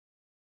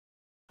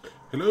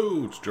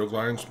Hello, it's Joe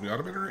Glines from the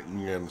Automator,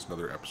 and it's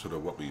another episode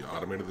of What We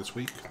Automated this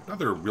week.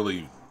 Another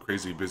really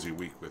crazy busy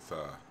week with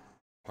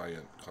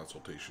client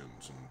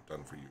consultations and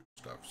done-for-you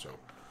stuff, so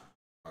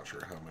not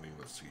sure how many.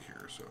 Let's see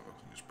here. So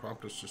use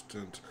Prompt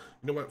Assistant.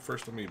 You know what?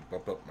 First, let me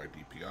bump up my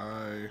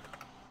DPI.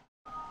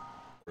 Of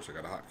course, I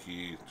got a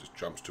hotkey. Just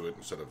jumps to it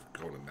instead of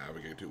going to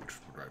navigate to it, which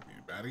would drive me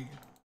batty.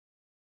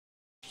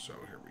 So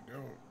here we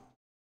go.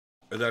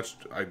 And that's,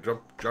 I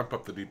jump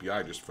up the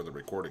DPI just for the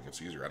recording.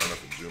 It's easier. I don't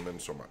have to zoom in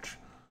so much.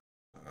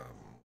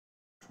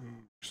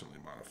 Recently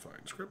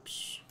modified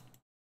scripts,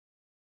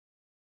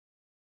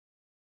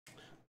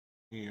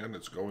 and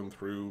it's going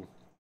through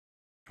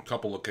a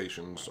couple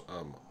locations,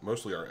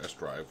 mostly our S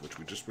drive, which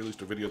we just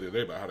released a video the other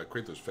day about how to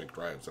create those fake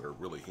drives that are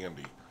really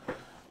handy.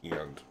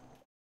 And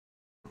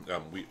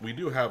we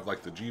do have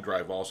like the G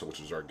drive also, which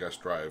is our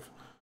guest drive,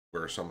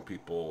 where some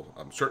people,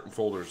 certain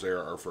folders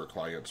there are for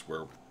clients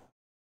where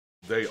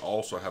they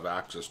also have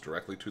access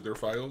directly to their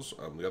files.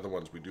 The other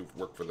ones we do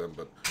work for them,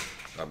 but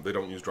they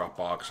don't use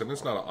Dropbox, and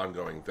it's not an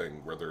ongoing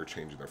thing where they're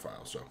changing their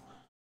files. So,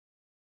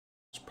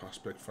 it's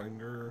Prospect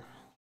Finder.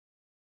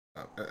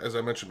 As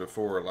I mentioned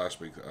before last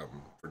week,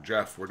 for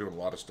Jeff, we're doing a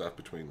lot of stuff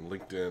between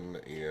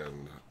LinkedIn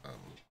and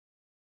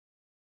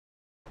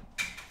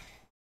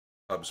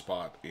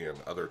HubSpot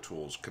and other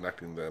tools,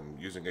 connecting them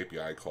using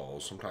API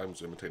calls,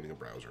 sometimes imitating a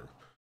browser.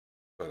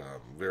 But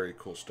very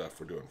cool stuff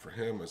we're doing for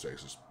him, as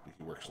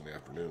he works in the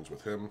afternoons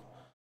with him.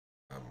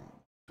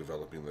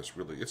 Developing this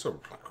it's a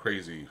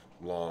crazy,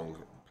 long,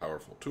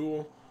 powerful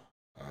tool.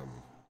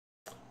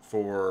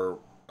 For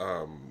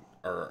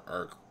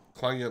our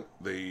client,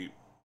 they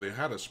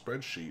had a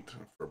spreadsheet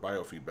for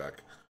biofeedback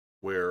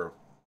where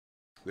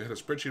they had a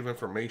spreadsheet of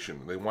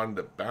information. They wanted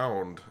it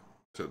bound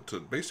to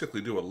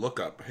basically do a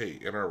lookup. Hey,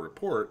 in our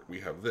report, we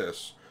have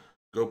this.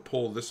 Go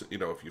pull this,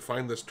 if you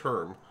find this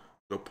term,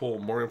 go pull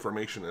more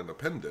information and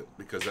append it,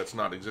 because that's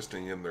not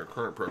existing in their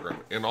current program.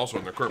 And also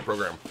in their current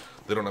program,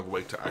 they don't have a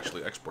way to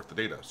actually export the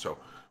data. So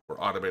we're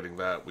automating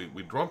that.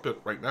 We dump it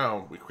right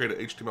now. We create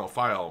an HTML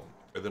file,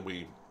 and then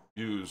we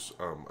use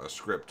a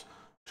script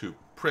to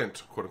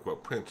print, quote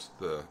unquote, print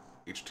the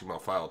HTML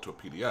file to a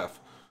PDF,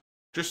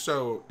 just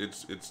so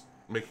it's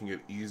making it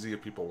easy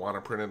if people want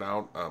to print it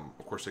out.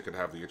 Of course, they could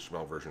have the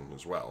HTML version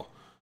as well,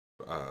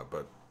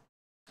 but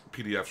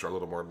PDFs are a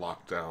little more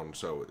locked down,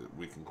 so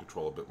we can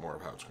control a bit more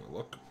of how it's going to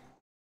look.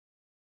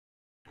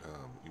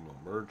 Email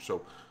merge.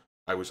 So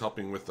I was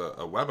helping with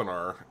a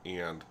webinar,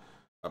 and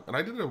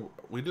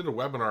we did a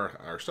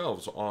webinar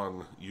ourselves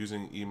on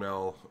using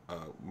email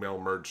mail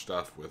merge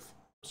stuff with.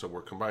 So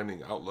we're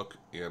combining Outlook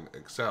and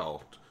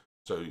Excel.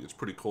 So it's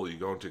pretty cool. You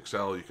go into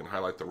Excel, you can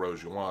highlight the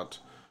rows you want.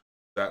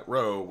 That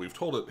row, we've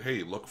told it,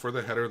 hey, look for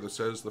the header that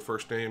says the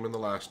first name and the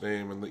last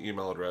name and the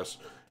email address,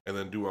 and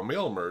then do a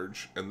mail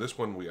merge. And this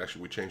one, we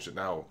changed it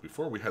now.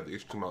 Before we had the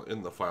HTML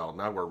in the file.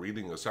 Now we're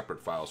reading a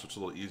separate file, so it's a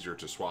little easier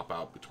to swap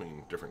out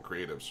between different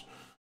creatives,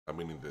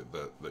 meaning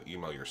the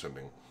email you're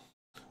sending.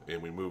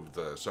 And we moved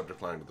the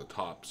subject line to the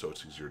top, so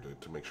it's easier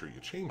to make sure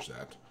you change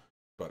that.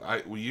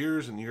 But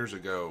years and years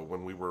ago,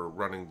 when we were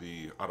running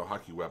the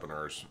AutoHotkey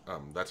webinars,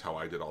 that's how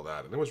I did all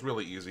that. And it was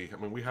really easy. I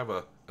mean, we have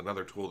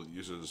another tool that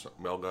uses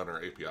Mailgun, or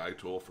API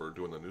tool, for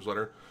doing the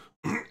newsletter.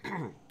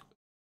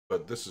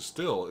 But this is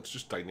it's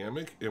just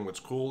dynamic. And what's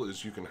cool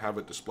is you can have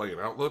it display in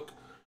Outlook.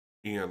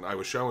 And I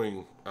was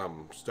showing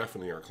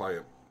Stephanie, our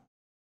client,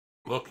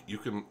 look, you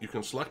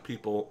can select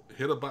people,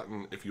 hit a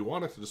button. If you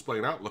want it to display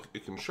in Outlook,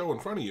 it can show in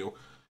front of you.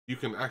 You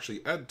can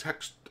actually add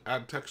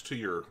text to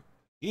your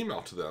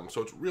email to them,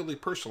 so it's really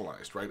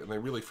personalized, right? And they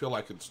really feel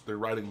like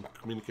they're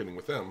communicating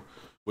with them,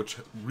 which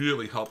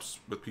really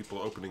helps with people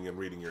opening and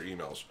reading your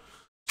emails.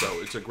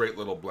 So it's a great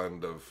little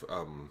blend of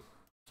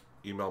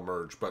email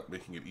merge, but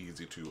making it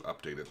easy to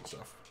update it and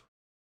stuff.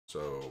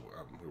 So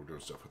we were doing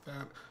stuff with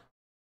that.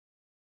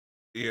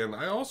 And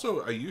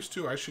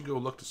I should go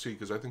look to see,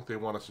 because I think they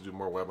want us to do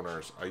more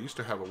webinars. I used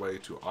to have a way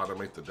to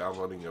automate the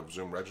downloading of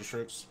Zoom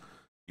registrants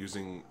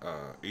using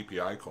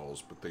API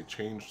calls, but they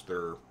changed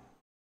their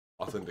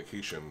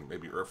authentication.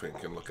 Maybe Irfan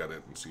can look at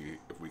it and see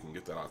if we can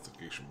get that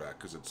authentication back,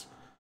 because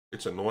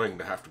it's annoying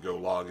to have to go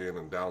log in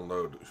and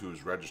download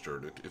who's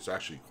registered. It's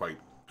actually quite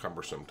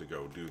cumbersome to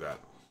go do that.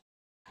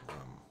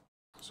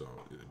 So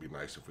it'd be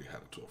nice if we had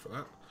a tool for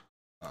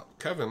that.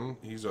 Kevin,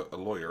 he's a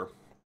lawyer,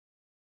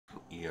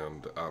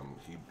 and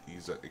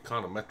he's an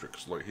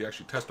econometrics lawyer. He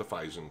actually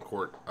testifies in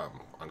court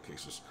on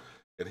cases,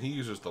 and he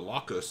uses the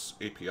Locus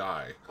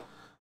API,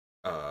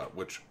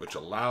 which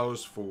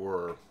allows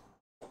for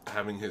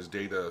having his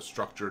data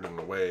structured in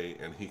a way,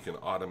 and he can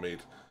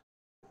automate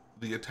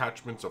the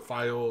attachments of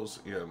files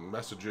and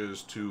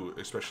messages to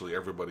especially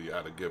everybody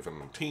at a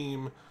given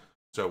team.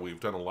 So we've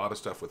done a lot of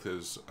stuff with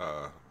his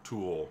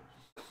tool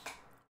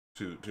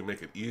to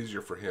make it easier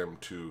for him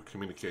to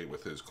communicate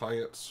with his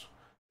clients.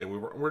 And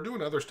we're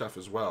doing other stuff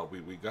as well.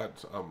 We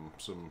got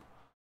some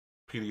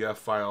PDF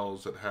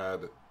files that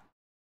had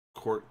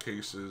court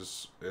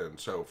cases, and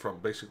so from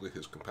basically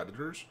his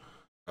competitors,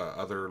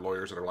 other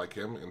lawyers that are like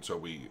him, and so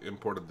we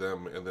imported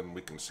them, and then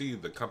we can see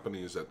the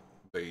companies that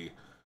they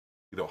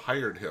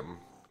hired him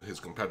his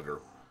competitor.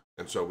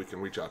 And so we can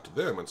reach out to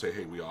them and say,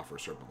 hey, we offer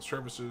certain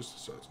services.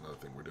 So it's another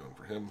thing we're doing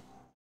for him.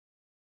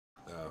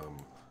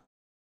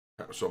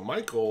 So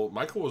Michael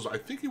was, I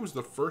think he was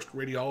the first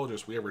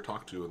radiologist we ever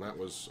talked to, and that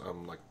was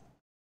like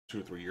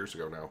 2 or 3 years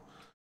ago now.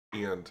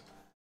 And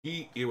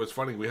it was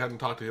funny, we hadn't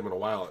talked to him in a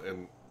while,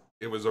 and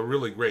it was a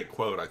really great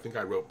quote. I think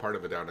I wrote part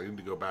of it down. I need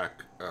to go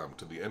back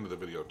to the end of the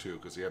video too,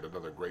 because he had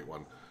another great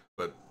one.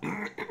 But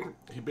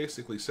he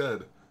basically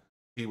said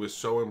he was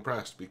so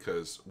impressed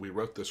because we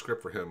wrote the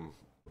script for him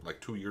like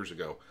 2 years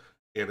ago,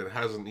 and it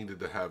hasn't needed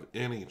to have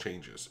any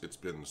changes. It's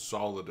been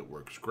solid. It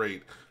works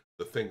great.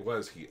 The thing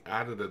was, he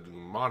added a new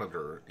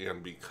monitor,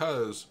 and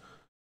because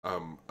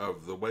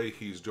of the way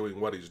he's doing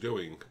what he's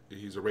doing,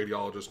 he's a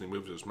radiologist and he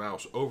moves his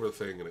mouse over the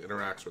thing and it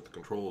interacts with the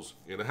controls,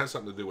 and it has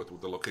something to do with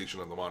the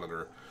location of the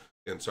monitor.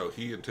 And so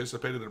he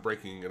anticipated it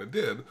breaking, and it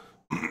did.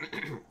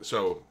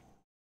 So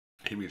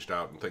he reached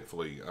out, and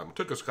thankfully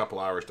took us a couple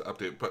hours to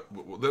update. But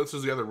this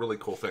is the other really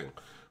cool thing,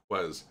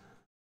 was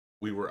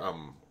we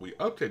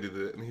updated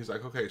it, and he's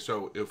like, okay,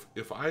 so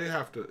if I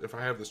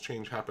have this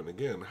change happen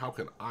again, how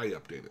can I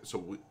update it?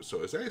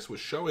 So Isaias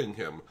was showing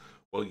him,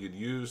 well, you'd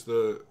use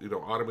the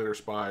Automator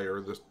Spy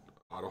or the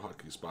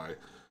AutoHotkey Spy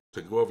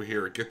to go over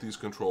here and get these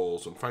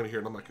controls and find it here.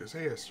 And I'm like,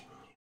 Isaias,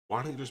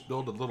 why don't you just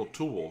build a little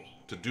tool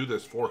to do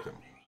this for him?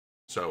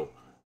 So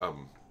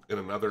in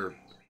another,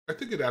 I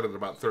think it added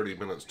about 30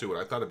 minutes to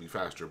it. I thought it'd be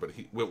faster, but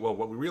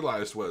what we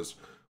realized was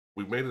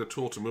we made it a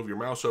tool to move your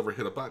mouse over,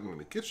 hit a button, and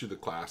it gets you the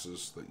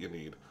classes that you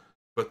need.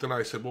 But then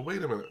I said, well,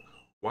 wait a minute.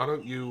 Why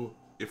don't you,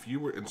 if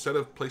you were, instead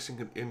of placing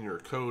it in your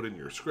code in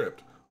your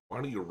script, why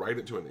don't you write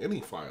it to an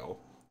INI file,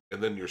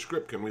 and then your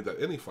script can read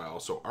that INI file.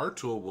 So our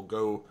tool will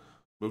go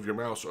move your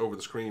mouse over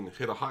the screen,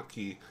 hit a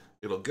hotkey,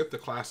 it'll get the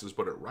classes,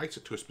 but it writes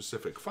it to a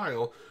specific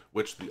file,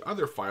 which the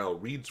other file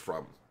reads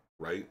from,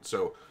 right?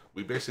 So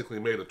we basically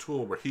made a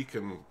tool where he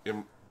can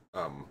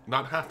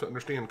not have to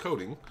understand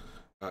coding.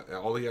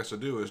 All he has to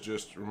do is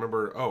just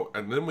remember,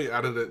 and then we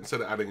added it instead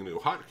of adding a new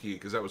hotkey,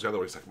 because that was the other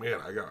way. He's like, man,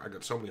 I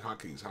got so many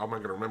hotkeys. How am I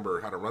going to remember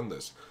how to run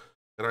this?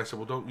 And I said,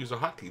 well, don't use a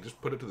hotkey. Just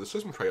put it to the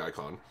system tray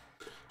icon.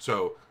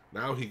 So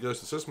now he goes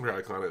to the system tray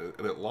icon,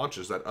 and it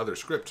launches that other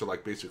script to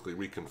like basically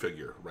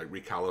reconfigure, right?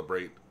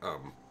 Recalibrate.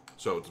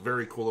 So it's a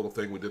very cool little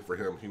thing we did for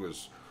him. He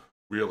was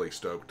really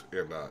stoked,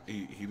 and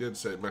he did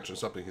mention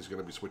something. He's going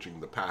to be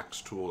switching the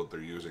PAX tool that they're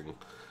using.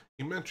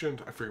 He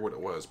mentioned, I forget what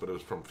it was, but it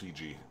was from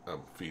Fuji, and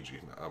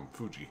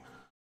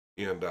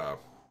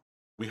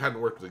we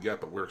hadn't worked with it yet,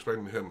 but we're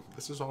explaining to him,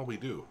 this is all we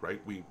do, right?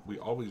 We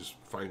always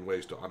find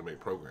ways to automate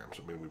programs.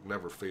 I mean, we've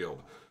never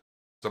failed.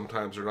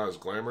 Sometimes they're not as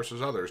glamorous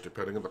as others,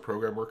 depending on the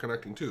program we're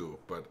connecting to,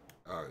 but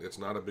it's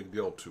not a big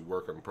deal to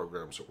work on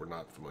programs that we're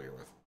not familiar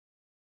with.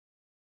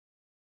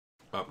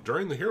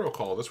 During the hero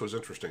call, this was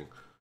interesting.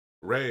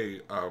 Ray,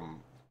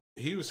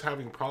 he was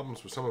having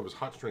problems with some of his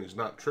hot strings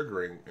not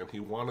triggering, and he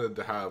wanted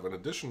to have an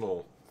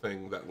additional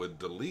thing that would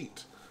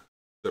delete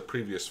the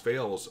previous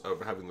fails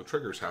of having the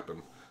triggers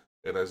happen.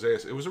 And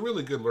Isaias, it was a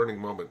really good learning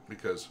moment,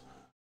 because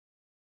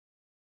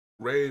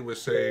Ray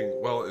was saying,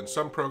 well, in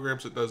some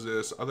programs it does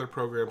this, other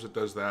programs it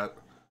does that,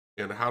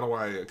 and how do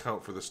I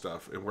account for this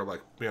stuff? And we're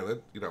like,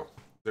 man,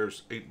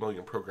 there's 8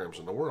 million programs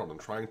in the world, and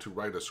trying to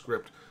write a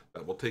script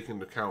that will take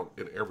into account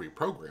in every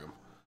program,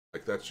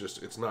 like that's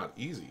just, it's not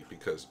easy,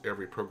 because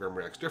every program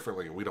reacts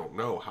differently, and we don't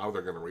know how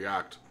they're going to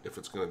react, if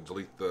it's going to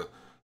delete the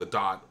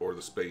dot or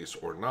the space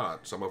or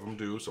not. Some of them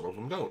do, some of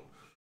them don't.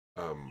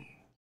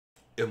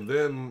 And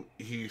then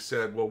he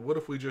said, well, what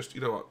if we just,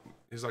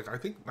 he's like, I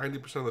think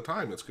 90% of the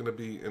time it's going to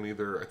be in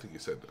either, I think he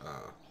said,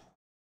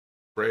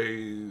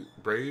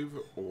 Brave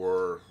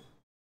or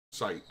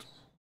Sight.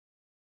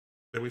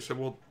 And we said,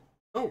 well,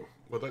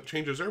 that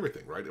changes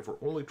everything, right? If we're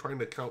only trying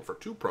to account for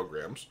 2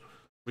 programs,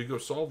 we go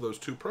solve those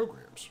 2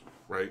 programs,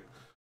 right?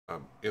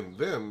 And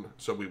then,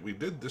 so we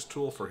did this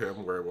tool for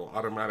him where it will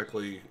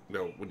automatically,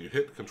 when you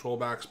hit Control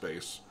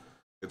Backspace,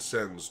 it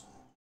sends,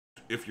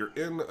 if you're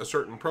in a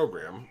certain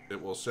program,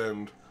 it will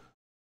send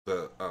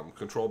the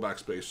Control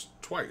Backspace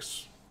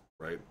twice,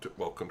 right?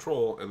 Well,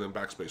 Control and then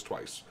Backspace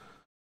twice.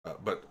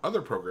 But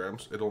other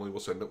programs, it only will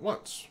send it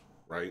once,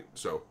 right?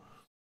 So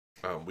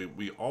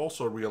we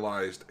also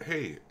realized,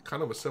 hey,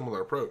 kind of a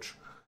similar approach.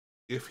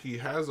 If he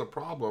has a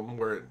problem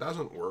where it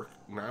doesn't work,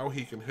 now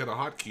he can hit a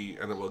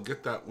hotkey and it will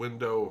get that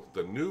window,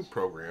 the new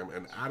program,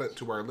 and add it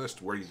to our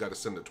list where you got to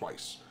send it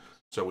twice.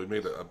 So we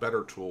made a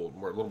better tool,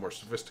 a little more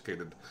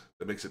sophisticated,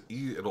 that makes it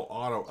easy. It'll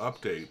auto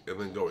update, and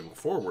then going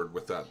forward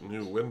with that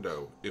new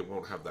window, it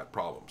won't have that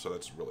problem. So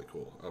that's really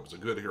cool. It was a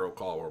good hero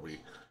call where we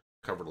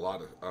covered a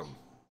lot of.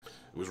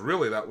 It was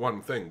really that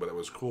one thing, but it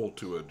was cool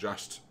to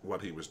adjust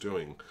what he was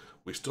doing.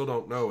 We still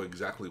don't know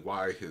exactly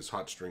why his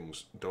hot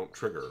strings don't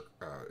trigger.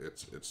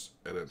 It's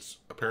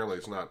apparently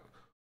it's not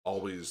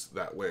always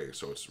that way,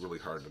 so it's really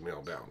hard to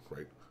nail down,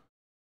 right?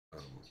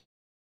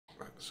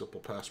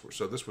 Simple password.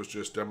 So this was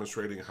just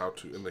demonstrating how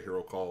to, in the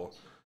hero call,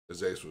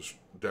 Isaias was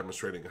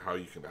demonstrating how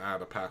you can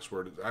add a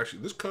password.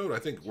 Actually, this code I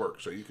think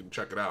works, so you can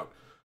check it out.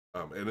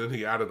 And then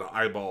he added an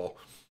eyeball.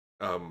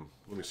 Let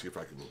me see if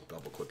I can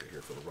double click it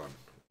here for the run.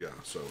 Yeah,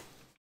 so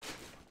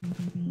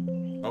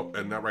Oh,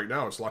 and now right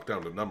now it's locked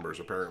down to numbers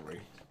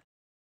apparently.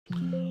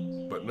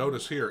 But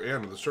notice here,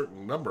 and a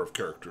certain number of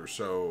characters.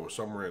 So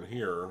somewhere in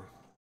here,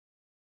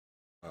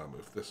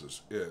 if this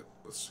is it,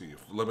 let's see,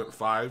 limit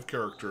 5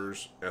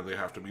 characters, and they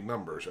have to be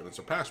numbers, and it's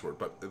a password.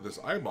 But this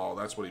eyeball,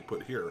 that's what he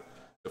put here.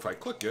 If I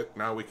click it,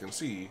 now we can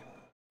see,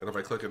 and if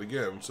I click it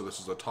again, so this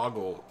is a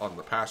toggle on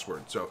the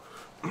password. So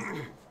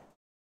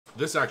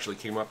this actually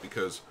came up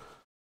because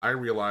I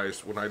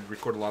realized when I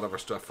record a lot of our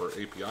stuff for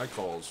API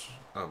calls,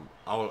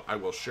 I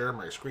will share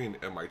my screen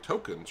and my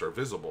tokens are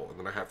visible, and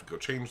then I have to go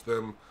change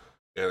them,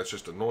 and it's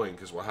just annoying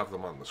because we'll have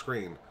them on the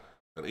screen.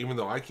 And even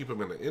though I keep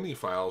them in an ini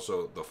file,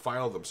 so the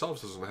file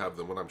themselves doesn't have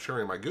them, when I'm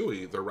sharing my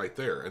GUI, they're right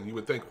there. And you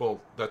would think,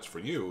 well, that's for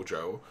you,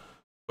 Joe.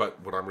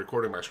 But when I'm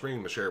recording my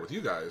screen to share it with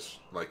you guys,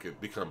 like,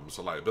 it becomes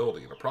a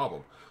liability and a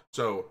problem.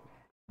 So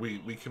we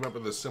came up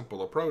with this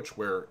simple approach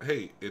where,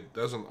 hey, it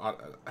doesn't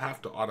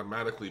have to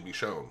automatically be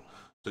shown.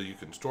 So you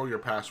can store your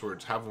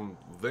passwords, have them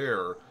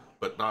there,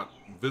 but not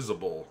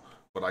visible,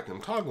 but I can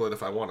toggle it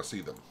if I want to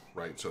see them,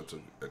 right? So it's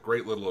a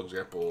great little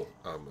example,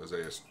 as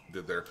Ayas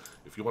did there.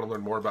 If you want to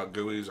learn more about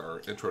GUIs,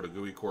 our Intro to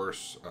GUI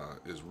course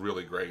is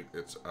really great.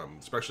 It's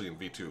especially in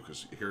V2,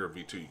 because here in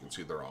V2 you can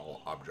see they're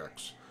all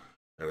objects,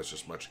 and it's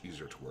just much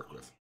easier to work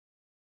with.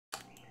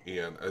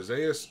 And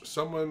Isaias,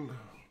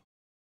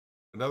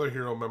 another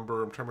hero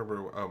member, I'm trying to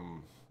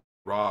remember,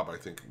 Rob, I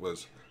think,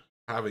 was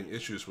having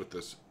issues with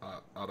this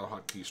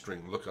AutoHotkey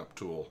string lookup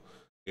tool,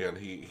 and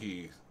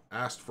he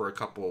asked for a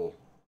couple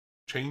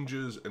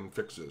changes and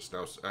fixes.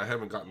 Now, I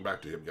haven't gotten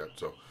back to him yet,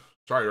 so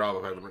sorry, Rob,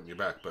 if I haven't written you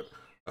back, but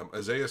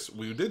Isaias,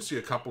 we did see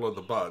a couple of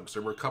the bugs.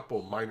 There were a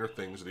couple minor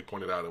things that he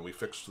pointed out, and we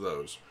fixed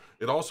those.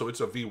 It's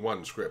a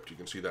V1 script. You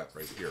can see that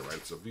right here, right?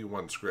 It's a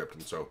V1 script,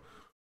 and so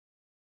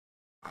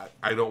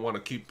I don't want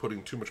to keep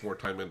putting too much more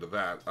time into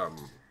that,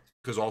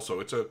 because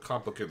also it's a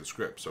complicated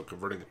script, so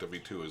converting it to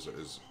V2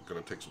 is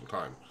going to take some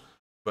time.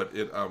 But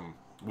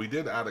we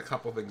did add a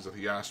couple things that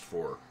he asked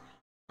for.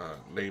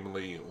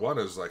 Namely, one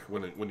is like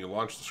when you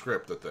launch the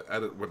script, that the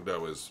edit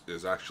window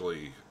is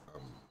actually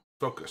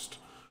focused,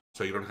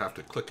 so you don't have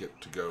to click it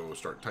to go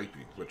start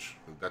typing, which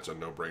that's a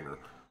no-brainer.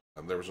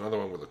 There was another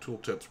one where the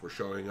tooltips were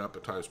showing up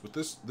at times, but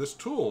this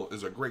tool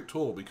is a great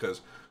tool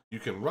because you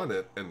can run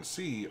it and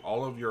see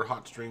all of your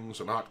hot strings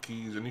and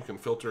hotkeys, and you can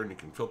filter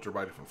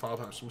by different file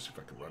types. Let me see if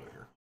I can run it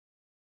here.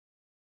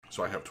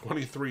 So I have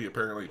 23,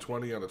 apparently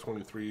 20 out of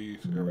 23.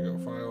 There we go,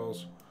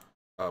 files.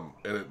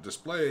 And it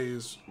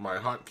displays my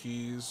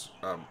hotkeys.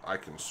 I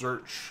can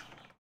search.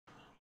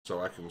 So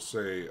I can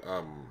say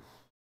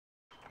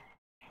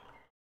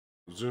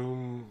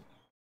zoom.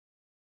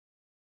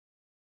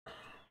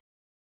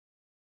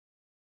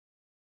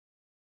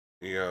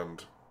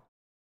 And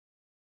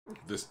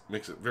this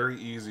makes it very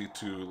easy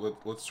to,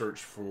 let's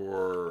search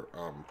for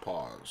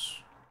pause.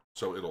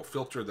 So it'll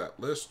filter that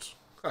list.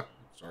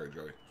 Sorry,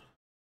 Joey.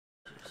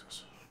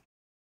 Jesus.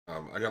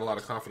 I got a lot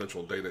of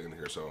confidential data in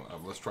here, so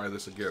let's try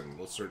this again.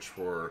 Let's search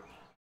for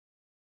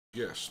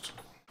gist.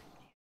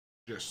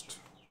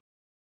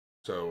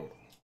 So,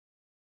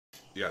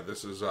 yeah,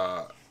 this is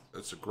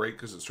it's great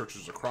because it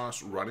searches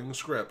across running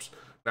scripts.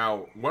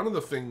 Now, one of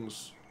the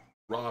things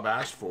Rob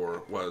asked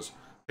for was,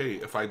 hey,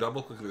 if I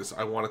double click this,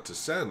 I want it to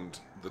send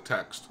the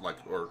text, like,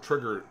 or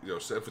trigger,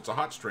 so if it's a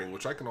hot string,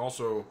 which I can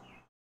also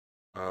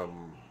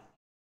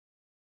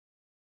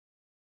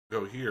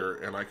go here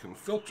and I can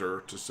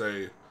filter to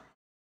say,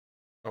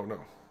 oh no,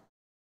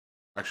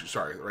 actually,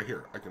 sorry, right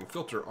here, I can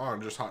filter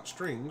on just hot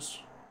strings,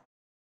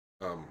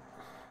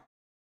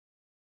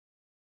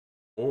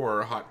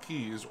 or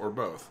hotkeys, or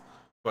both.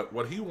 But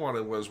what he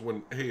wanted was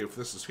hey, if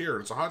this is here,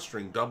 it's a hot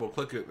string, double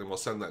click it and we'll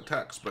send that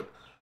text. But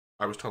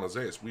I was telling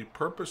Zayas, we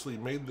purposely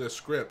made this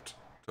script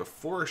to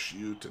force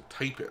you to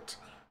type it,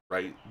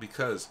 right?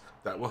 Because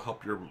that will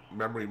help your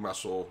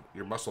muscle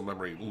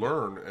memory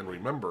learn and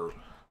remember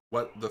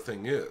what the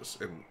thing is.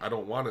 And I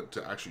don't want it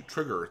to actually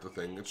trigger the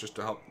thing. It's just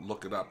to help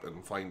look it up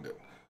and find it.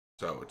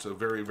 So it's a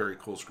very, very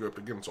cool script.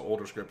 Again, it's an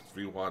older script, it's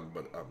V1,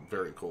 but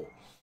very cool.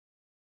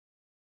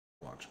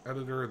 Launch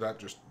editor, that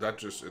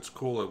just it's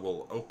cool. It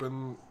will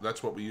open,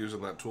 that's what we use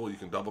in that tool. You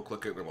can double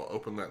click it and it will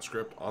open that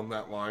script on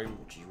that line,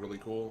 which is really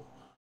cool.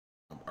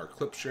 Our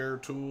clip share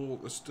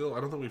tool is still, I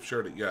don't think we've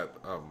shared it yet.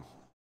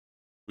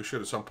 We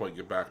should at some point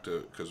get back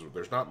to, because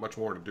there's not much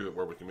more to do it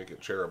where we can make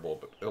it shareable,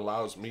 but it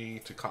allows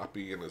me to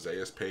copy and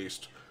Isaias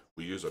paste.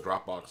 We use a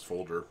Dropbox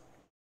folder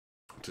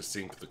to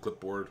sync the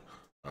clipboard,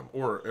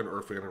 or an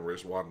Irfan and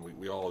Rizwan.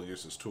 We all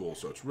use this tool,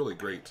 so it's really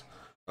great.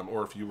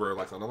 Or if you were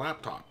like on a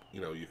laptop,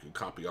 you can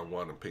copy on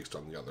one and paste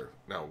on the other.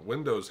 Now,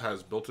 Windows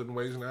has built-in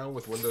ways now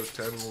with Windows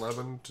 10 and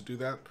 11 to do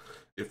that.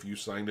 If you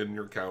signed in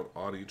your account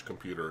on each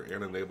computer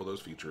and enable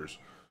those features,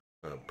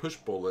 Push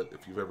Bullet,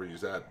 if you've ever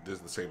used that, does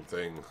the same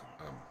thing.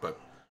 But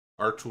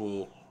our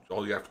tool,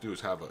 all you have to do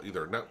is have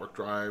either a network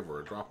drive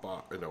or a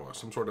Dropbox,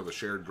 some sort of a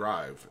shared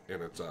drive,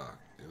 and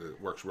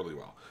it works really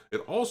well.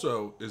 It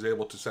also is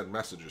able to send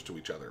messages to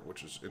each other,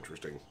 which is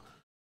interesting.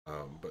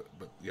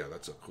 But yeah,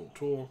 that's a cool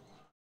tool.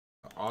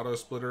 Auto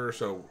splitter.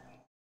 So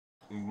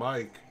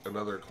Mike,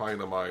 another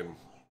client of mine,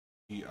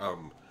 he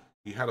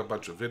he had a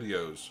bunch of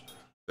videos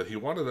that he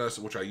wanted us,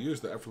 which I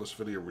used the effortless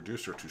video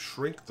reducer to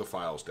shrink the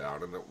files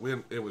down,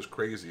 and it was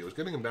crazy. It was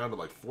getting them down to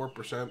like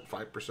 4%,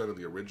 5% of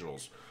the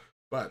originals,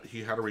 but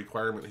he had a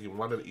requirement. He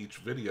wanted each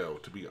video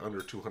to be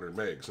under 200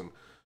 megs, and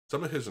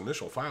some of his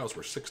initial files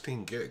were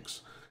 16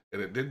 gigs,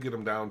 and it did get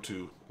him down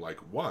to like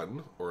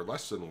 1 or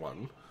less than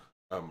 1.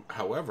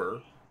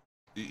 However,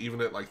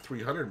 even at like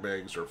 300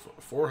 megs or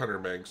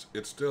 400 megs,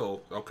 it's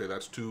still okay.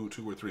 That's two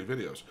or three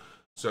videos.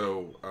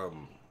 So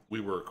we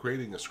were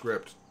creating a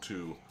script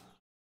to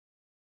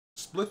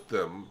split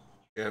them,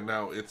 and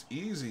now it's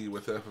easy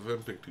with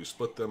FFmpeg to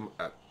split them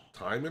at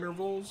time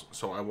intervals.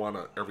 So I want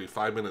to every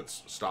 5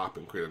 minutes stop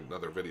and create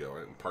another video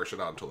and parse it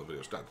out until the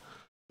video's done.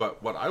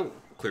 But what I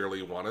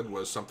clearly wanted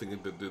was something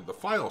that did the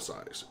file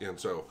size, and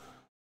so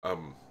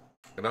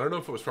and I don't know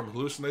if it was from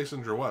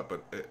hallucinations or what,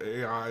 but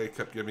AI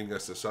kept giving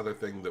us this other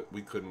thing that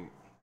we couldn't,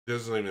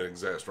 doesn't even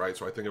exist, right?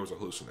 So I think it was a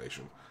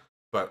hallucination.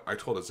 But I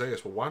told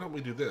Isaias, well, why don't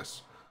we do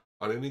this?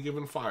 On any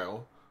given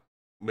file,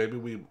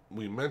 maybe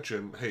we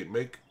mention, hey,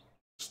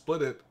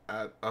 split it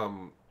at,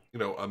 you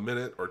know, a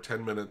minute or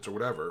 10 minutes or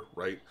whatever,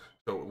 right?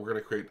 So we're going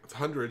to create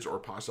hundreds or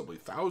possibly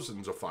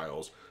thousands of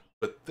files,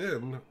 but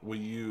then we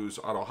use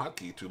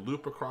AutoHotkey to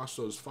loop across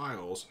those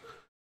files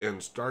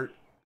and start,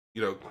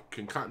 you know,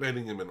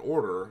 concatenating them in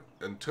order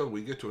until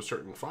we get to a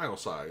certain file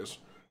size.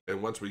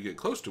 And once we get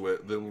close to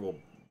it, then we'll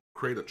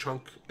create a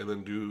chunk and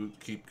then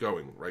keep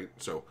going, right?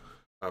 So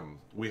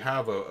we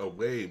have a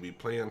way we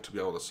plan to be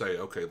able to say,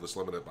 okay, let's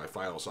limit it by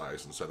file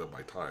size instead of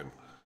by time.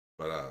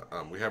 But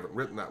we haven't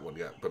written that one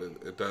yet, but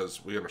it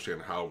does, we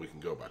understand how we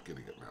can go about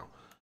getting it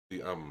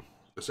now.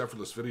 This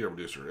effortless video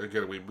reducer,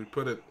 again, we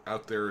put it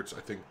out there. It's, I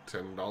think,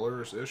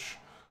 $10-ish.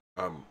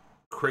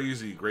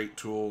 Crazy great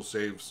tool,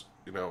 saves,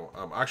 you know,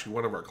 actually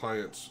one of our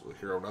clients,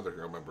 another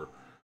hero member,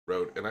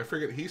 wrote, and I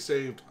forget, he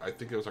saved, I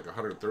think it was like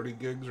 130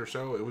 gigs or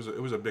so. It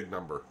was a big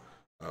number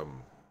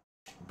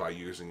by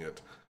using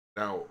it.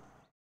 Now,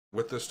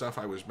 with this stuff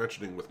I was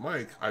mentioning with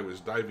Mike, I was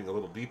diving a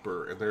little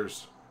deeper, and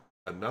there's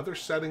another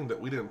setting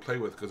that we didn't play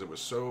with because it was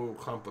so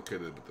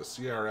complicated, but the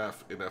CRF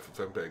in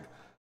FFmpeg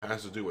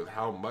has to do with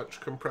how much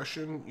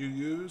compression you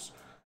use,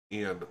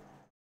 and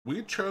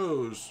we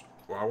chose,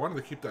 well, I wanted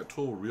to keep that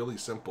tool really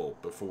simple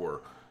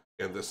before.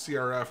 And the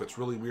CRF, it's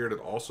really weird. It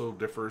also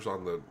differs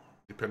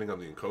depending on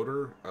the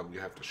encoder. You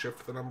have to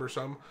shift the number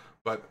some.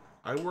 But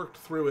I worked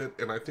through it,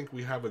 and I think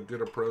we have a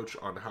good approach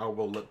on how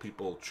we'll let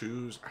people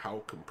choose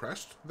how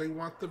compressed they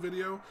want the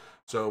video.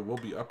 So we'll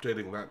be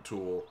updating that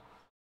tool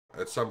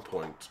at some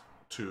point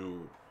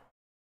to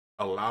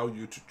allow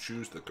you to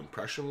choose the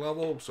compression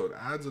level. So it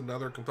adds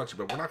another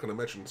complexity, but we're not going to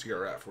mention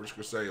CRF. We're just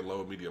going to say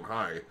low, medium,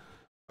 high,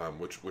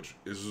 which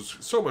is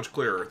so much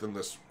clearer than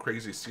this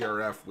crazy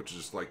CRF, which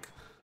is like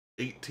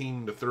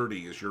 18 to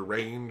 30 is your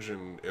range,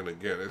 and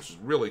again, it's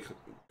really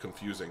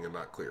confusing and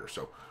not clear.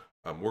 So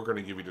we're going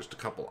to give you just a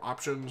couple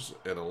options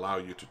and allow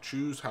you to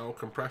choose how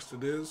compressed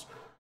it is.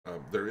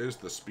 There is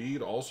the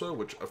speed also,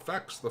 which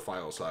affects the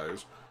file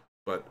size,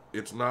 but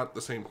it's not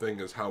the same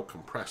thing as how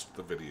compressed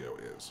the video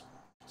is.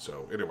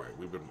 So anyway,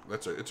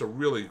 it's a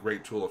really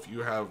great tool. If you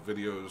have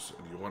videos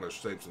and you want to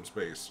save some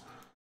space,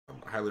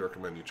 I highly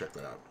recommend you check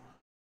that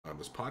out.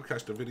 This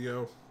podcast to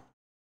video.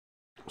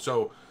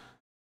 So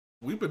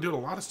we've been doing a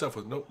lot of stuff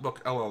with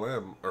Notebook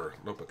LM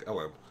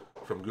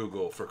from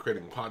Google for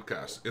creating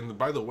podcasts. And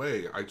by the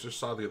way, I just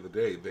saw the other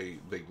day,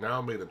 they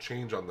now made a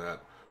change on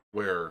that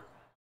where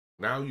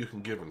now you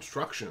can give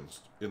instructions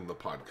in the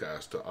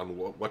podcast on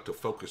what to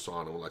focus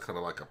on, and kind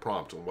of like a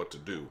prompt on what to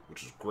do,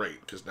 which is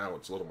great because now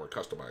it's a little more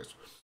customized.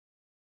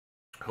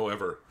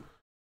 However,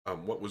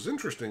 what was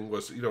interesting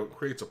was, you know, it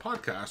creates a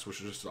podcast,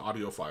 which is just an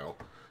audio file.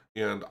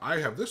 And I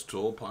have this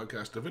tool,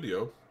 podcast to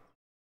video,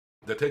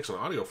 that takes an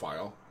audio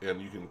file, and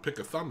you can pick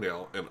a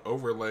thumbnail and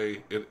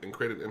overlay it and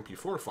create an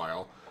MP4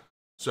 file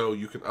so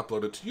you can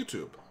upload it to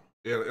YouTube.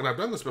 And I've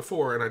done this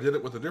before, and I did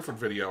it with a different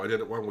video. I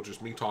did it one with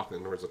just me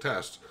talking as a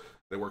test.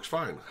 It works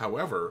fine.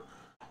 However,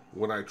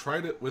 when I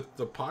tried it with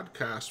the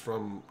podcast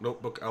from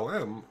Notebook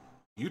LM,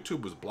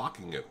 YouTube was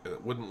blocking it, and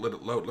it wouldn't let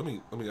it load. Let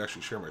me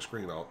actually share my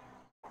screen out.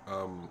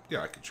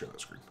 Yeah, I can share that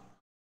screen.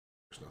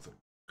 There's nothing,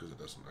 because it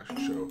doesn't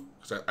actually show.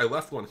 Because I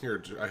left one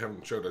here. I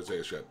haven't showed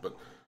Isaiah yet, but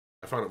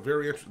I found it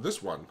very interesting.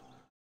 This one,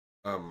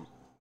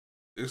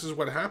 this is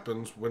what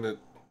happens when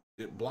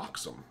it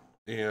blocks them.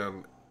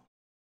 And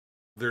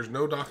there's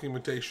no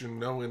documentation,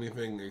 no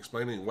anything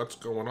explaining what's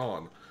going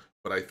on.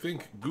 But I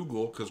think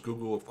Google, because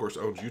Google, of course,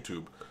 owns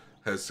YouTube,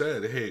 has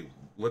said, hey,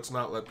 let's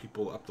not let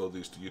people upload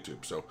these to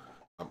YouTube. So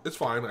it's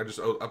fine. I just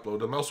upload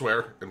them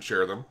elsewhere and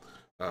share them.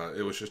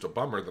 It was just a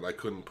bummer that I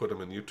couldn't put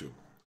them in YouTube.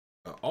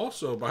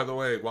 Also, by the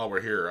way, while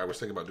we're here, I was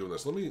thinking about doing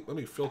this. Let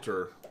me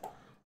filter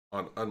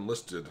on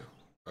unlisted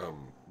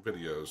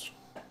videos,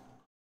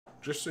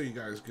 just so you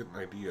guys get an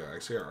idea. I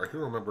say our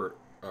Hero Member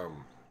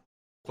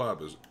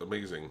club is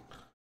amazing,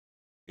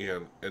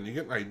 and you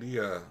get an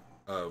idea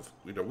of,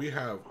 you know, we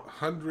have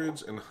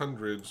hundreds and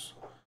hundreds.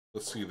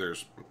 Let's see,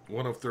 there's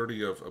 1 of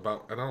 30 of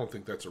about, and I don't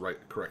think that's a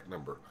correct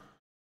number,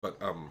 but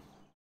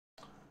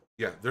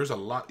yeah, there's a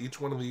lot. Each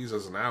one of these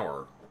is an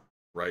hour,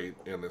 right?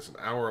 And it's an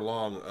hour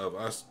long of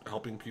us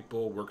helping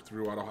people work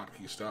through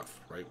AutoHotkey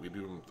stuff, right? We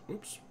do them,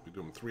 we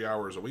do them 3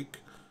 hours a week.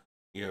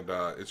 And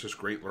it's just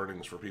great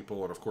learnings for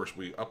people. And of course,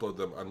 we upload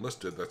them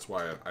unlisted. That's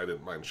why I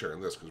didn't mind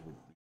sharing this, because we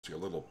see a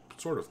little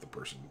sort of the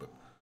person, but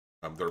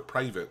they're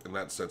private in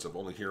that sense of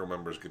only hero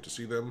members get to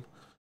see them.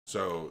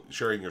 So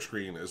sharing your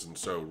screen isn't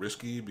so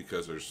risky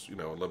because there's, you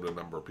know, a limited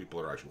number of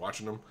people that are actually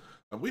watching them.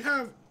 We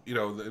have, you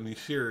know, in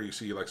here you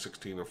see like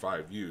 16 or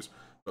 5 views,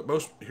 but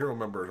most hero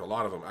members, a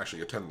lot of them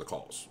actually attend the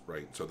calls,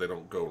 right? So they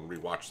don't go and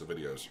rewatch the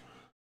videos.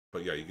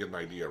 But yeah, you get an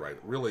idea, right?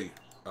 Really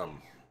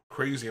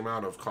crazy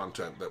amount of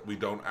content that we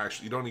don't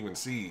actually, you don't even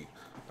see,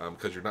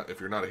 because you're not, if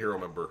you're not a hero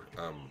member,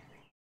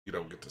 you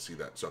don't get to see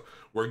that. So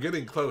we're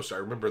getting close. I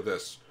remember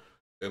this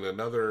in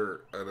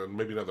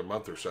maybe another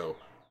month or so,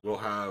 we'll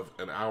have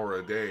an hour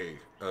a day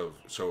of,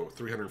 so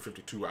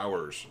 352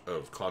 hours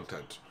of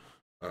content,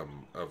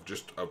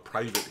 of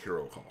private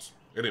hero calls.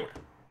 Anyway,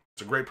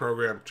 it's a great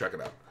program. Check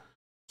it out.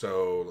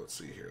 So let's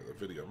see here, the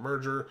video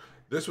merger.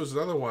 This was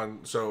another one.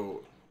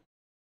 So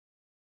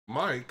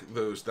Mike,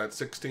 that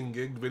 16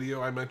 gig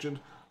video I mentioned,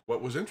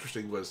 what was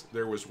interesting was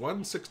there was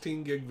one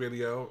 16 gig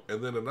video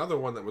and then another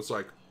one that was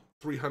like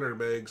 300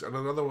 megs and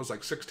another one was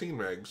like 16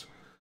 megs.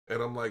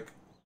 And I'm like,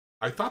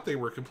 I thought they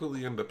were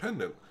completely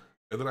independent.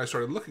 And then I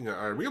started looking at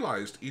it, I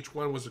realized each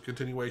one was a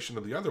continuation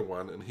of the other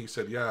one. And he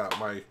said, yeah,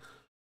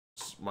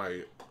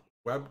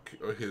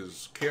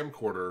 his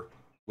camcorder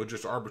would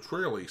just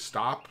arbitrarily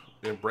stop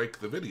and break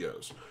the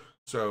videos.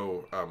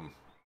 So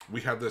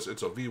we have this,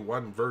 it's a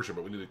V1 version,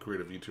 but we need to create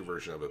a V2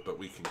 version of it. But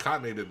we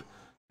concatenated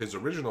his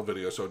original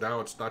video, so now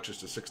it's not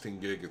just a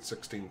 16 gig, it's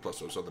 16 plus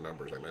those other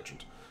numbers I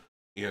mentioned.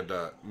 And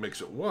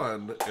makes it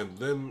one, and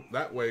then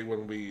that way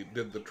when we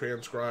did the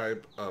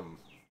transcribe and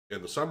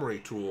the summary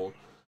tool,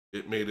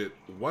 it made it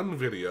one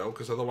video,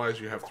 because otherwise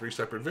you have 3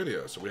 separate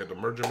videos. So we had to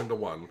merge them into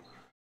one,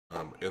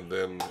 and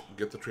then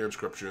get the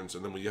transcriptions,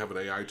 and then we have an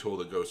AI tool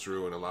that goes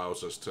through and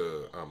allows us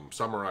to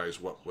summarize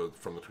what was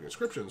from the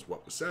transcriptions,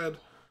 what was said.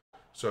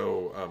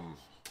 So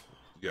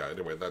yeah,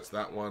 anyway, that's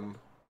that one.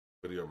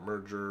 Video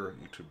merger,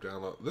 YouTube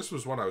download. This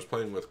was one I was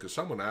playing with because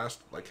someone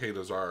asked, like, hey,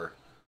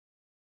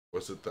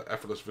 was it the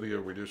effortless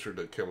video reducer,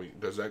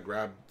 does that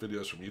grab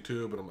videos from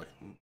YouTube? And I'm like,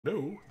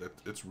 no,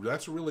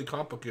 that's really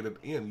complicated,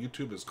 and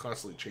YouTube is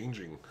constantly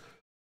changing,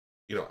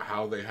 you know,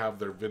 how they have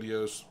their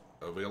videos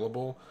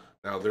available.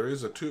 Now there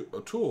is a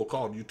tool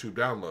called YouTube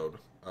Download,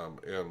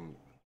 and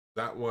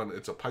that one,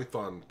 it's a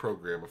Python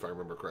program if I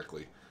remember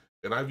correctly,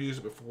 and I've used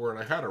it before, and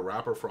I had a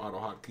wrapper for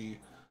AutoHotkey,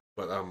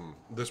 but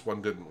this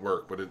one didn't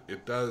work. But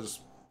it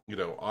does, you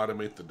know,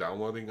 automate the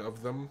downloading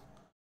of them.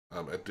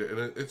 And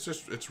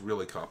it's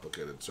really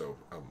complicated. So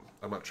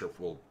I'm not sure if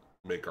we'll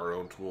make our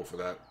own tool for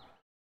that.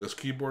 This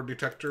keyboard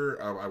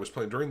detector, I was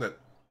playing during that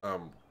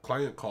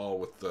client call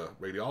with the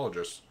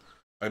radiologist.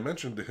 I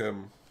mentioned to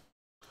him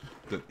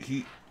that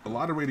a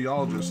lot of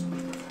radiologists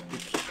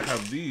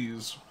have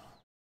these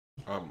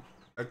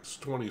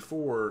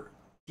X24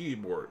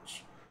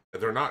 keyboards.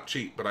 They're not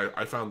cheap, but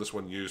I found this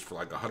one used for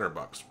like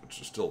 $100, which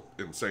is still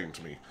insane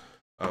to me.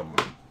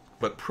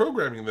 But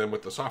programming them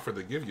with the software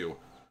they give you,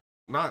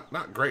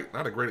 not great,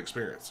 not a great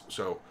experience.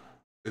 So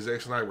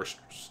Isaac and I were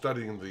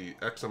studying the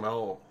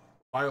XML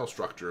file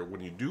structure.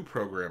 When you do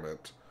program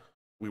it,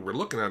 we were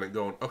looking at it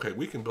going, okay,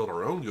 we can build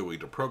our own GUI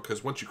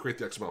because once you create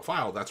the XML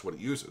file, that's what it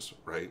uses,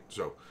 right?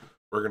 So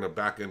we're going to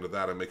back into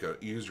that and make an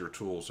easier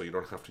tool so you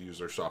don't have to use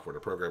their software to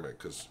program it,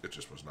 because it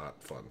just was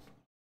not fun.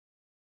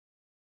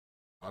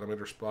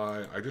 Automator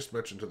Spy, I just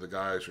mentioned to the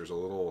guys there's a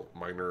little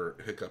minor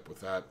hiccup with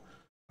that,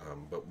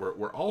 but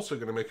we're also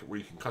going to make it where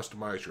you can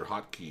customize your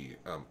hotkey,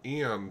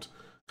 and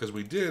because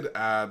we did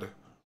add,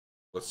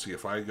 let's see,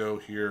 if I go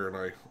here and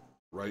I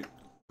right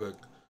click,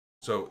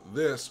 so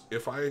this,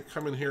 if I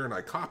come in here and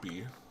I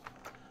copy,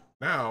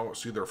 now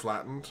see they're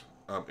flattened,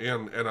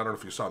 and I don't know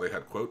if you saw they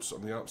had quotes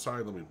on the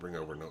outside. Let me bring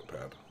over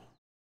Notepad.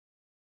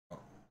 Oh,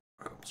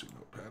 I don't see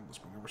Notepad. Let's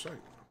bring over Site.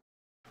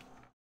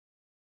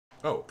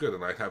 Oh, good,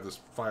 and I have this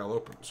file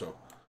open. So,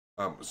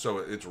 so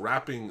it's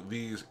wrapping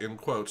these in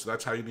quotes.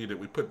 That's how you need it.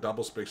 We put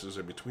double spaces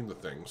in between the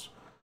things.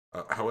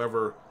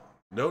 However,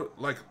 note,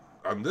 like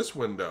on this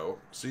window,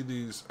 see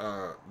these,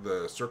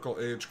 the circle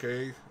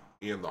AHK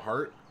and the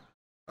heart,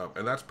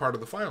 and that's part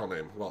of the file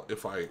name. Well,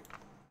 if I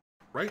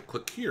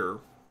right-click here,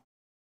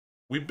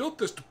 we built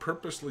this to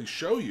purposely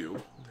show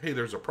you, hey,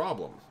 there's a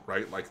problem,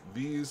 right? Like,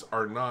 these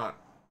are not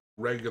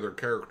regular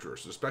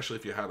characters, especially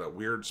if you had a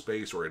weird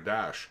space or a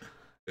dash.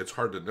 It's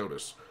hard to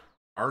notice.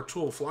 Our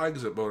tool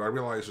flags it, but what I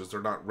realize is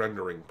they're not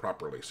rendering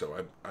properly.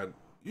 So I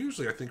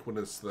usually, I think when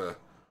it's the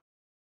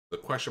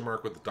question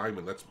mark with the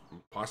diamond, that's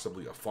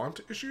possibly a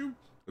font issue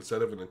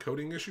instead of an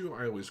encoding issue.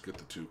 I always get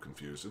the two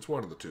confused. It's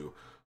one of the two,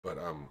 but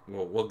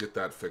we'll get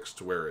that fixed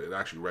to where it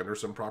actually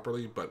renders them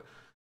properly. But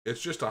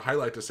it's just a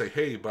highlight to say,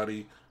 hey,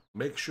 buddy,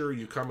 make sure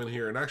you come in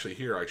here. And actually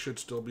here, I should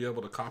still be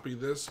able to copy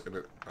this,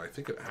 and I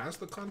think it has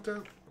the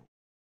content.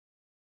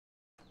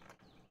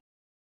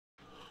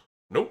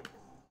 Nope.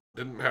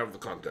 Didn't have the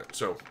content.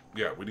 So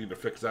yeah, we need to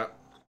fix that.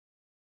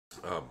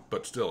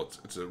 But still,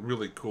 it's a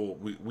really cool.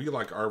 We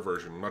like our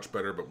version much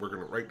better, but we're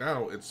gonna right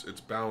now. It's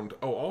bound.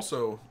 Oh,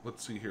 also,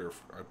 let's see here.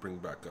 If I bring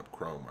back up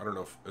Chrome. I don't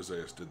know if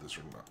Isaias did this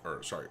or not,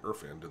 or sorry,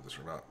 Irfan did this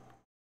or not.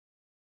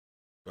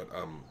 But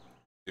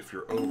if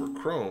you're over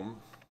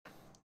Chrome,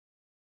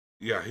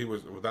 yeah, he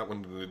was. That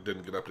one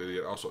didn't get updated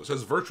yet. Also, it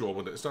says virtual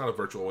window. It's not a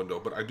virtual window,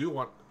 but I do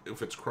want,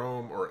 if it's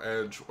Chrome or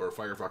Edge or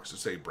Firefox, to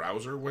say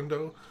browser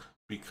window,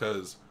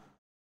 because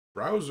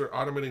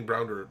automating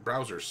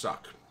browsers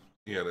suck.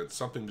 And it's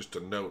something just to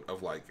note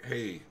of like,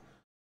 hey,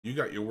 you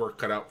got your work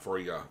cut out for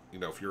you, you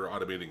know, if you're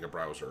automating a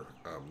browser.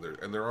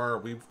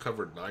 We've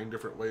covered 9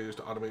 different ways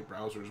to automate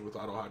browsers with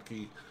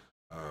AutoHotkey.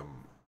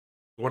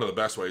 One of the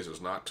best ways is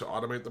not to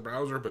automate the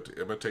browser, but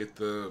to imitate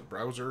the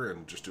browser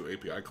and just do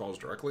API calls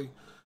directly.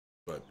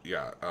 But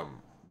yeah,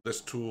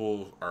 this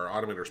tool, our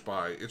Automator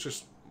Spy, it's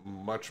just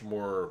much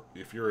more,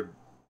 if you're,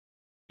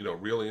 you know,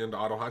 really into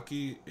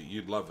AutoHotkey,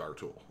 you'd love our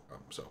tool.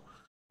 So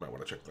you might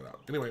want to check that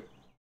out. Anyway,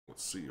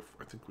 let's see if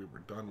I think we were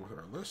done with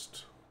our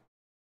list.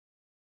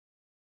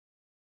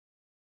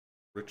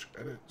 Rich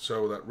edit.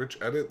 So that rich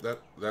edit,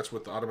 that's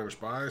with the Automator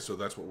Spy. So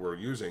that's what we're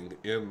using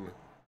in.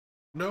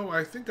 No,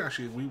 I think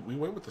actually we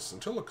went with the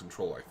scintilla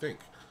control. I think,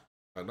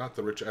 not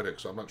the rich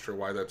edit. So I'm not sure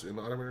why that's in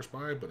Automator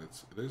Spy, but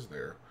it is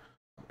there.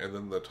 And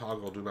then the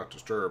toggle do not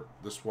disturb.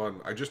 This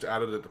one I just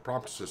added it to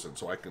Prompt Assistant,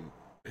 so I can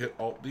hit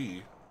Alt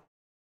D.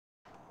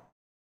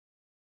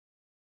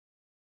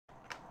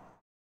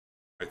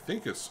 I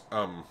think it's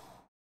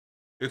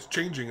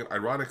changing it.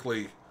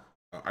 Ironically,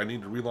 I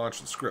need to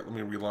relaunch the script. Let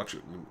me relaunch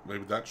it.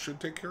 Maybe that should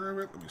take care of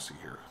it. Let me see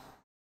here.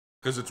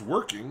 Because it's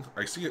working.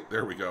 I see it.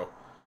 There we go.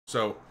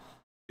 So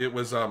it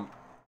was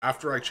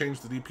after I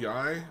changed the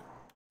DPI,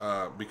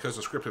 because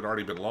the script had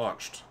already been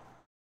launched,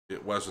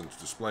 it wasn't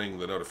displaying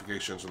the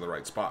notifications in the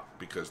right spot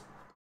because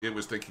it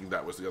was thinking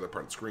that was the other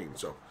part of the screen.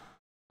 So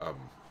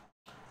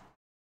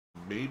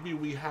maybe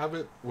we have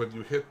it when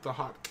you hit the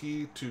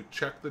hotkey to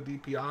check the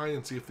DPI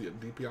and see if the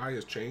DPI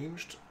has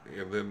changed,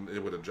 and then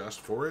it would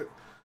adjust for it.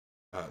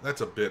 That's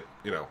a bit,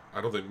 you know,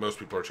 I don't think most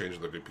people are changing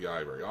their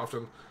DPI very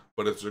often,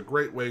 but it's a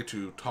great way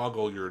to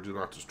toggle your do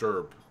not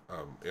disturb.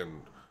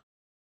 And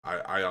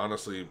I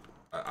honestly,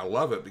 I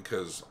love it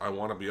because I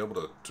want to be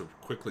able to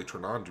quickly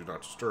turn on do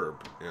not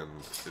disturb, and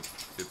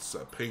it's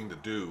a pain to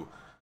do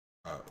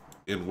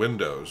in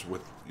Windows.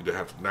 With you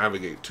have to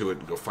navigate to it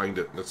and go find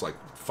it, and it's like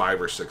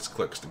 5 or 6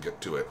 clicks to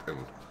get to it.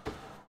 And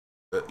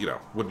you know,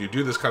 when you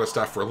do this kind of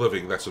stuff for a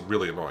living, that's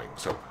really annoying.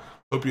 So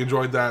hope you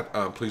enjoyed that.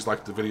 Please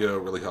like the video;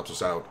 it really helps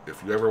us out.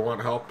 If you ever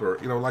want help, or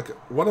you know, like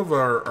one of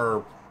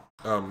our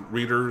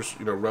readers,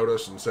 you know, wrote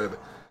us and said,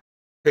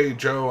 "Hey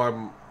Joe,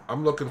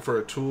 I'm looking for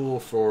a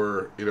tool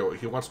for, you know,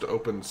 he wants to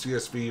open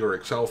CSV or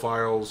Excel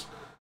files,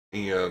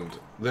 and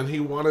then he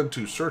wanted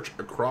to search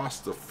across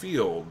the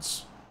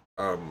fields,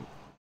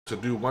 to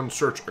do one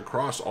search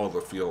across all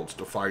the fields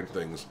to find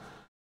things,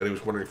 and he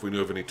was wondering if we knew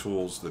of any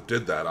tools that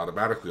did that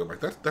automatically." I'm like,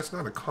 that's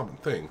not a common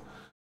thing,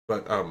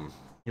 but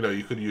you know,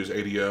 you could use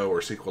ADO or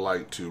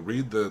SQLite to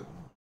read the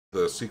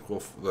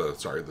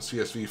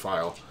CSV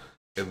file,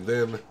 and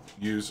then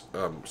use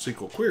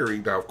SQL query.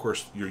 Now, of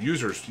course, your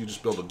users, you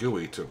just build a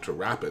GUI to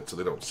wrap it so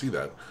they don't see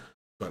that.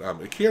 But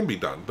it can be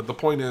done. But the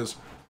point is,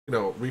 you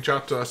know, reach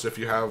out to us if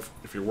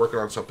you're working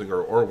on something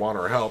or want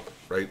our help,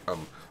 right?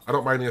 I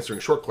don't mind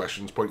answering short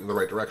questions, pointing in the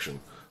right direction.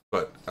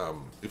 But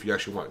if you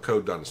actually want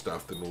code done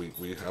stuff, then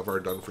we have our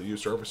done for you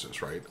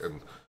services, right?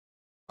 And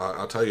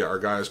I'll tell you, our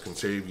guys can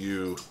save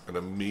you an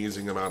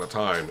amazing amount of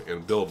time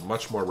and build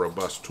much more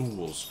robust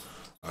tools,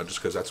 just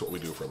because that's what we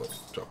do for a living.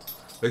 So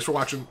thanks for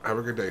watching. Have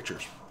a good day.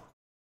 Cheers.